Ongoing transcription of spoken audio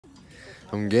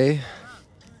I'm gay.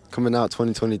 Coming out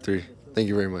 2023. Thank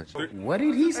you very much. What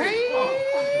did he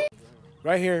say?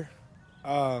 Right here.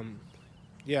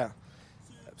 Yeah.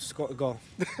 Go.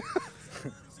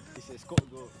 He said, go.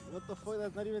 What the fuck?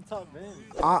 That's not even top, man.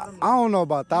 I don't know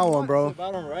about that one, bro.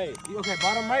 Bottom right. Okay,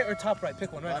 bottom right or top right?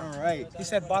 Pick one, right? Bottom right. He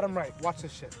said bottom right. Watch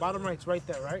this shit. Bottom right's right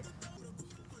there, right?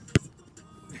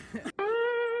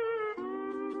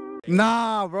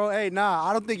 Nah, bro. Hey, nah.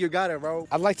 I don't think you got it, bro.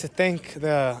 I'd like to thank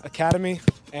the Academy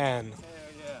and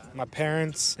my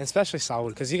parents, and especially Saul,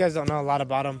 because you guys don't know a lot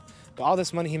about him. But all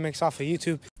this money he makes off of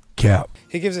YouTube, Cap.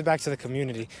 he gives it back to the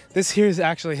community. This here is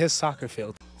actually his soccer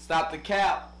field. Stop the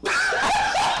cap. Stop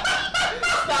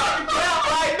the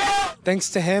cap right now. Thanks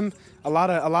to him, a lot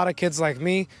of kids like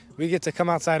me, we get to come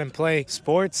outside and play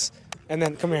sports. And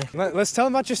then, come here. Let's tell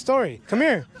him about your story. Come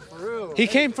here. He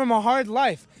came from a hard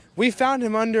life. We found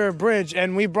him under a bridge,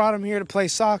 and we brought him here to play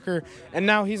soccer, and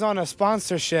now he's on a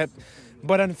sponsorship.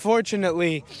 But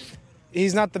unfortunately,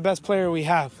 he's not the best player we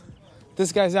have.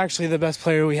 This guy's actually the best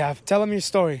player we have. Tell him your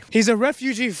story. He's a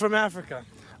refugee from Africa.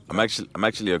 I'm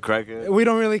actually a crackhead. We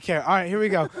don't really care. All right, here we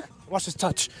go. Watch this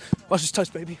touch. Watch this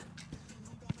touch, baby.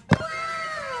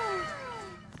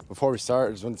 Before we start,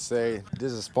 I just want to say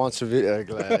this is a sponsored video.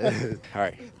 All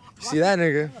right. See that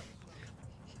nigga?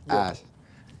 Ass.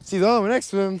 See the other one next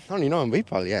to him? I don't even know him, but he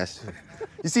probably ass.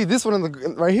 You see this one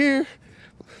right here?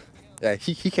 Yeah,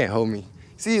 he can't hold me.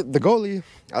 See the goalie?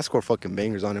 I score fucking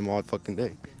bangers on him all fucking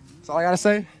day. That's all I gotta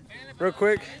say. Real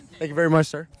quick. Thank you very much,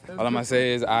 sir. All I'm gonna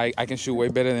say is I can shoot way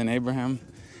better than Abraham.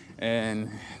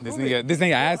 And this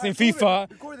nigga ass in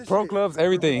FIFA, pro clubs,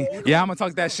 everything. Yeah, I'm gonna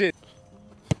talk that shit.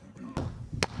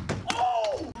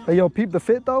 Hey, yo, peep the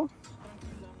fit, though?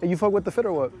 Hey, you fuck with the fit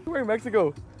or what? We're in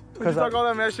Mexico. Did you talk all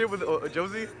that mad shit with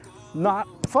Josie? Nah,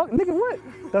 fuck, nigga, what?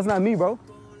 That's not me, bro.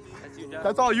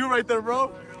 That's all you right there,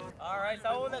 bro. All right,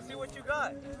 so let's see what you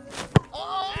got.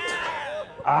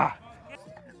 Ah.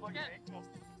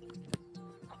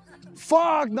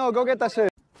 Fuck, no, go get that shit.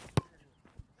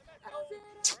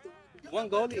 One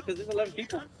goalie, because there's 11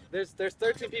 people. There's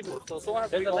 13 people, so someone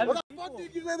has to be 11. What the fuck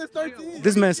did you say there's 13?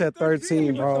 This man said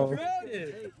 13, bro.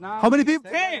 How many people?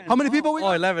 10. How many people we got?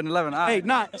 Oh, 11. Hey,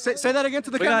 nah, say that again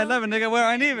to the camera. We got 11, nigga. We're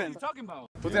uneven.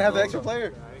 Who's gonna have the extra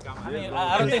player?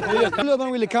 I don't think Julio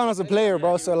don't really count as a player,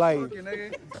 bro, so like.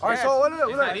 All right, so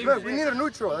look, we need a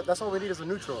neutral. That's all we need is a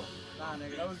neutral.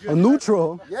 A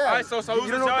neutral? Yeah. All right, so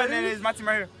who's the shot and then it's my team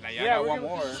right here. Yeah, I got one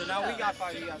more. So now we got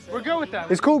 5. You got 6. We're good with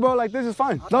that. It's cool, bro. Like, this is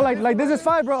fine. No, like this is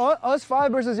 5, bro. Us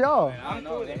 5 versus y'all.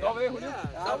 No. We're good.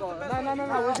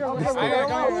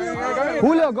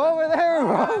 Julio, go over there,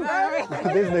 bro.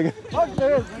 This nigga. Fuck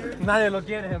this. Nadie lo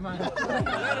quiere, man.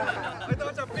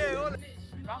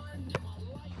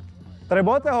 ¿Tres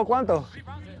botes o cuánto?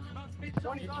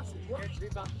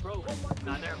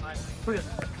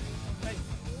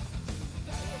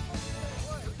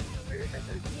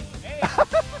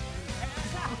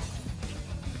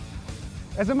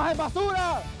 ¡Ese más es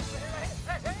basura!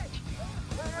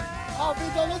 Oh,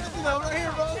 bitch, don't listen to that right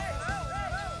here, bro.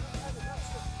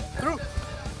 Through.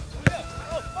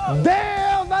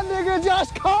 Damn, that nigga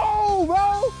just cold,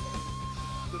 bro!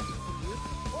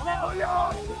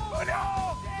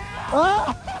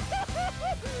 Ah.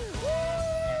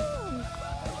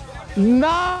 No!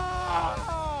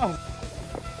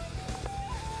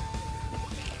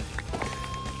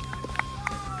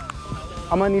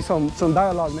 I'm gonna need some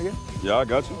dialogue, nigga. Yeah, I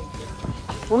got you.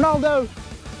 Ronaldo!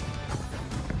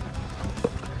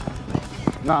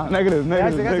 Nah, negative.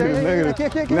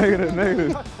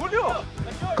 Julio!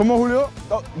 Come on, Julio.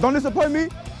 Don't disappoint me.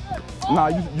 Nah,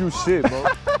 you shit, bro.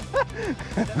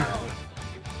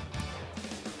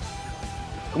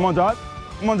 Come on, Josh.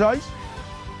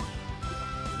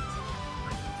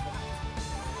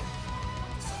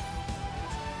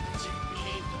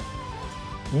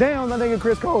 Damn, that nigga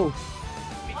Chris Cole.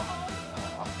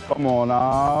 Come on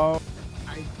now.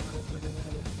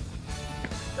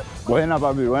 Buena,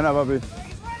 papi.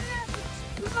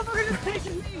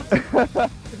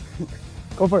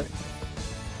 Go for it.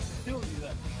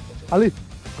 Ali.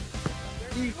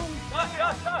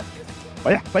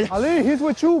 Vaya. Ali, he's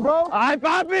with you, bro. ¡Ay,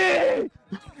 papi!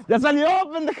 ¡Ya salió,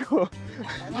 pendejo!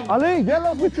 Ali,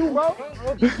 Yellow's with you, bro.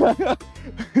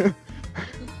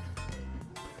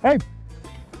 Hey.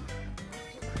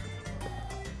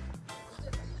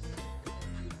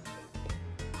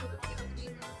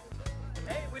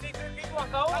 Hey, we need 3 people on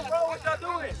phone, bro. What y'all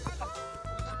doing?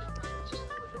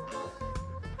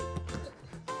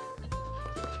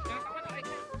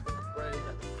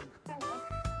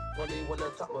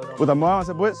 Puta,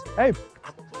 muévanse, pues. Hey.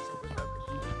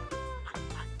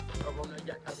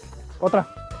 Otra.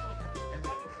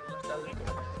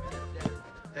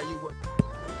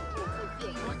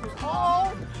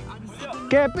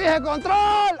 ¡Que pije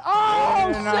control! ¡Oh,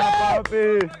 Buena, shit!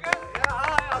 papi.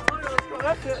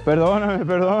 Perdóname,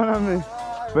 perdóname.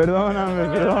 Perdóname,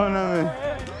 perdóname.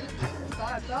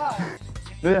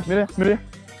 Mira, mira, mira.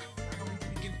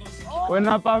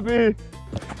 Buena, papi.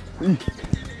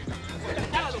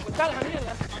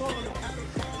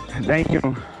 Thank you.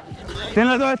 ¿Tiene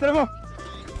los dos extremos?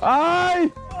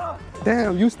 ¡Ay!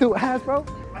 Damn, you still ass, bro?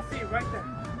 I see it right there.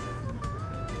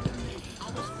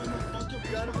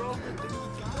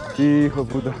 Hijo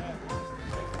de puta.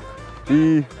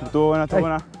 Sí, estuvo buena, estuvo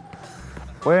buena.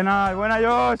 Buena, buena,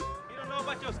 Josh.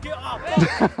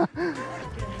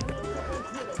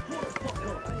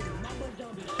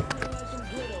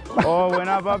 Oh,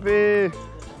 buena, papi.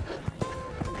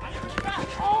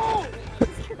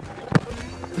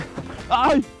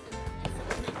 ¡Ay!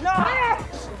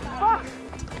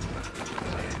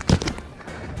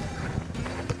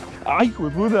 ¡Ay, hijo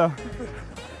de puta!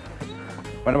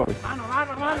 Bueno, papi.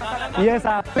 Y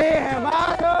esa pije,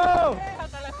 mano.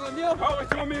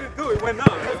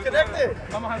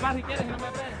 Vamos al bar si quieres y no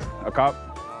me pegues. Acá.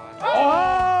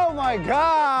 Oh my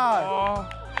God. Oh.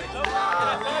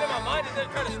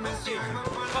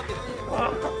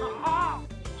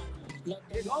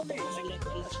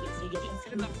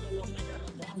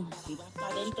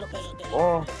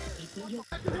 Oh.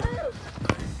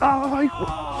 Ay.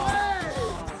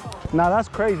 Nah, that's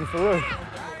crazy for real.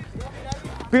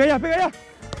 Pega allá, pega allá.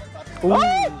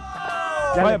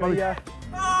 Ya Vaya, le papi. pegué.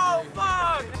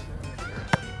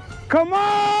 Come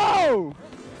on!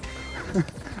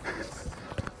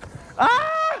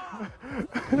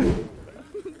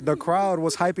 The crowd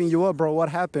was hyping you up, bro. What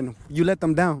happened? You let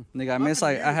them down. Nigga, I missed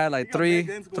like I had like three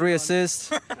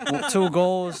assists, 2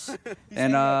 goals,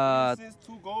 and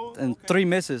 3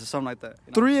 misses or something like that.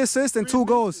 3 assists and 2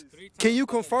 goals. Can you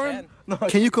confirm?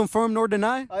 Can you confirm nor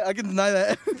deny? I can deny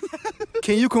that.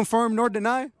 Can you confirm nor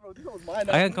deny?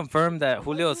 I can confirm that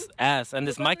Julio's ass and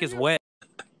this mic is wet.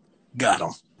 Got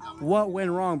him. What went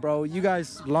wrong, bro? You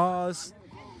guys lost.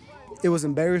 It was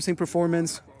embarrassing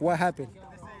performance. What happened?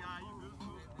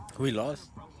 We lost.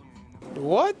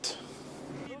 What?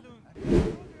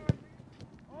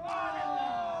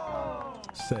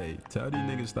 Say, tell these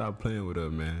niggas stop playing with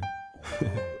us, man.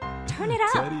 Turn it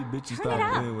up. Tell these bitches Turn stop it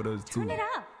up. playing with us too. Turn it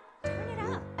up. Turn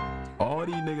it up. All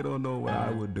these niggas don't know what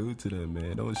I would do to them,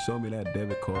 man. Don't show me that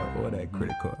debit card or that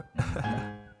credit card.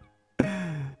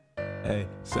 Hey,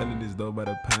 selling this dope by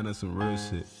the pound of some real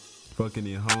shit. Fucking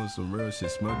these homes some real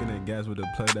shit. Smoking that gas with a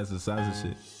plug that's the size of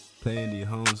shit. Playing these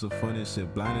homes some funny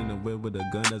shit. Blinding the whip with a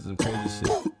gun that's some crazy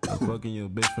shit. I'm fucking your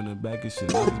bitch from the back and shit.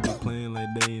 Niggas be playing like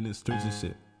they in the streets and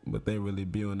shit. But they really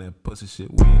be on that pussy shit.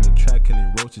 We in the track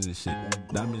killing roaches and shit.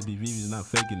 Diamonds be VVs not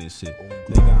faking this shit.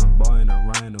 Nigga, I'm ballin'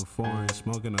 a Ryan or foreign.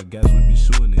 Smoking or gas, we be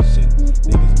shooting this shit.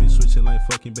 Niggas be switching like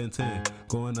fucking Ben 10.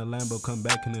 Go in the Lambo, come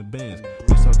back in the Benz.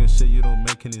 Be talking shit, you don't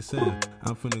make any sense.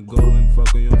 I'm finna go and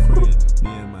fuck on your friends. Me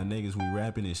and my niggas, we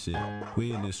rapping this shit.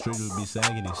 We in the street, we be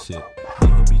sagging this shit.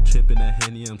 Nigga be tripping that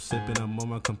Henny, I'm sipping. I'm on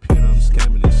my computer, I'm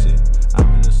scamming this shit.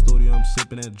 I'm in the studio, I'm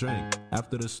sipping that drink.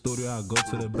 After the studio, I go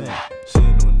to the bank. Shit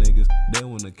on niggas, they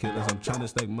wanna kill us. I'm tryna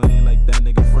stack money like that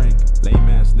nigga Frank. Lame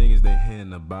ass niggas, they hitting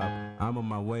the bob. I'm on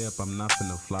my way up, I'm not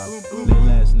finna flop. Lame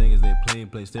ass niggas, they playing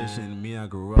PlayStation. Me, I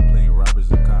grew up playing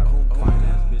robbers and cop. Fine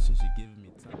ass bitches, she giving me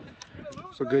time.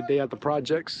 It's a good day at the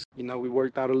projects. You know, we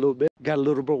worked out a little bit. Got a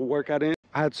little bit of workout in.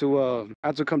 I had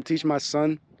to come teach my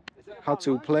son how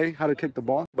to play, how to kick the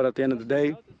ball. But at the end of the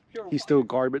day, he's still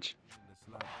garbage.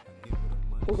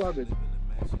 Who garbage?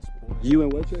 You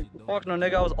and what chick? Fuck no,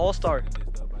 nigga, I was all-star.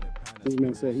 This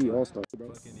man said he all-star,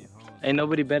 bro. Ain't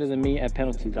nobody better than me at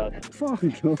penalties out there. Fuck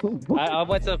no. I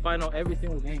went to the final every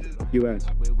single game. You asked.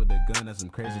 With a gun, that's some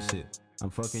crazy shit. I'm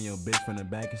fucking your bitch from the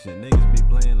back and shit. Niggas be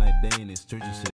playing like they in the streets and shit.